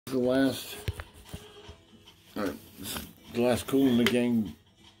the last Cool in the Gang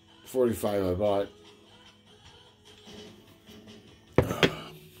 45 I bought.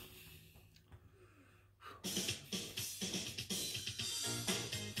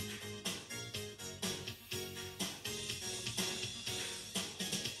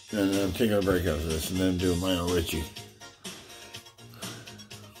 And I'm taking a break after this, and then I'm doing my own Richie.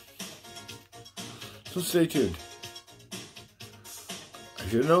 So stay tuned. I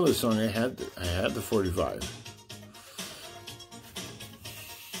should know this song. I had the 45.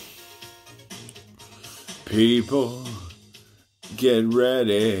 People, get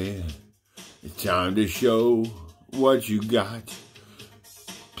ready. It's time to show what you got.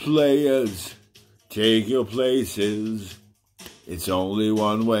 Players, take your places. It's only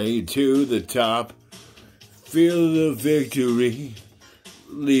one way to the top. Feel the victory.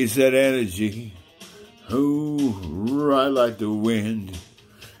 Release that energy. Ooh, ride like the wind.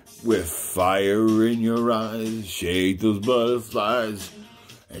 With fire in your eyes. Shake those butterflies.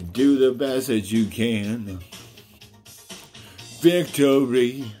 And do the best that you can.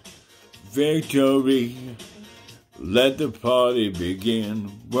 Victory. Victory. Let the party begin.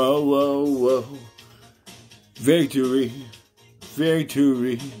 Whoa, whoa, whoa. Victory.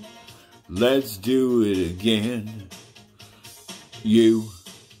 Victory, let's do it again. You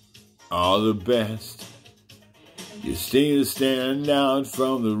are the best. You seem to stand out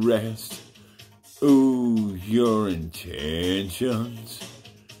from the rest. Ooh, your intentions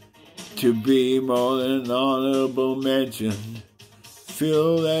to be more than an honorable mention.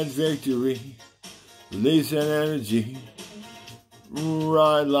 Feel that victory, release that energy,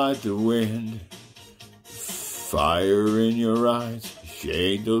 ride like the wind. Fire in your eyes,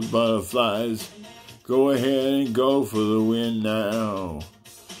 shake those butterflies. Go ahead and go for the win now.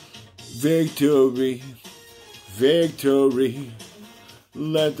 Victory, victory,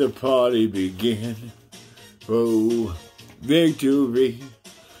 let the party begin. Oh, victory,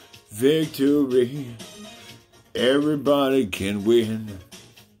 victory, everybody can win.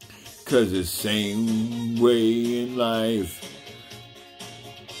 'Cause the same way in life,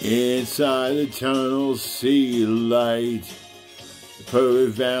 inside the tunnel, see light. The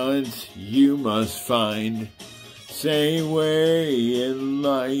perfect balance you must find. Same way in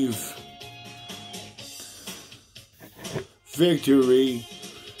life. Victory,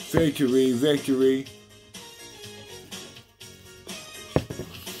 victory, victory.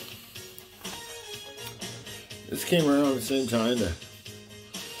 This came around at the same time,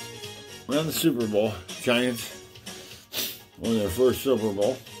 around the Super Bowl. Giants won their first Super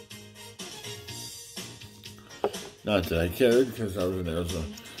Bowl. Not that I cared, because I was a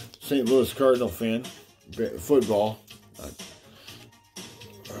St. Louis Cardinal fan, football,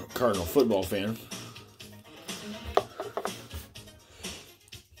 Cardinal football fan.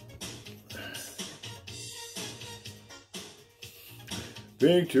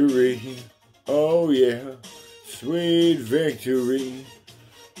 Victory, oh yeah, sweet victory,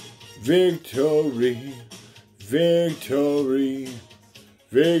 victory, victory,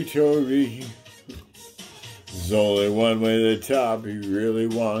 victory. There's only one way to the top. You really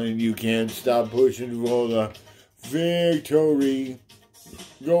want it. You can't stop pushing for the victory.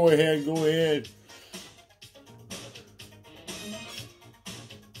 Go ahead, go ahead.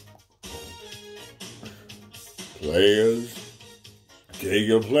 Players, take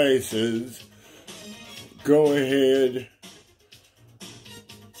your places. Go ahead.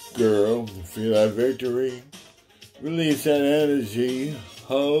 Girl, feel that victory. Release that energy.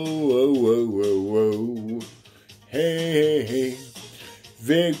 Oh, whoa, whoa, whoa, whoa. Hey, hey, hey.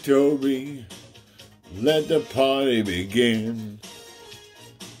 Victory. Let the party begin.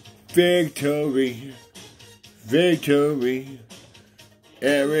 Victory. Victory.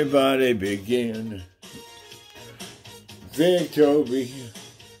 Everybody begin. Victory.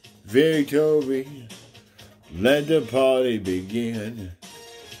 Victory. Let the party begin.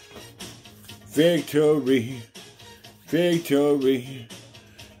 Victory. Victory.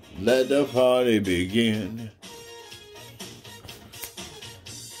 Let the party begin.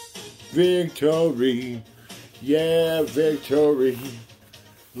 Victory. Yeah, victory.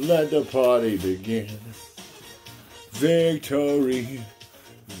 Let the party begin. Victory.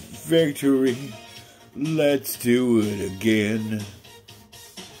 Victory. Let's do it again.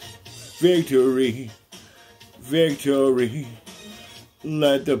 Victory. Victory.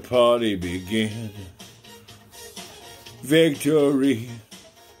 Let the party begin. Victory.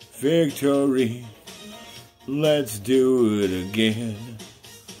 Victory. Let's do it again.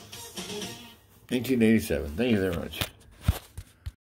 1987. Thank you very much.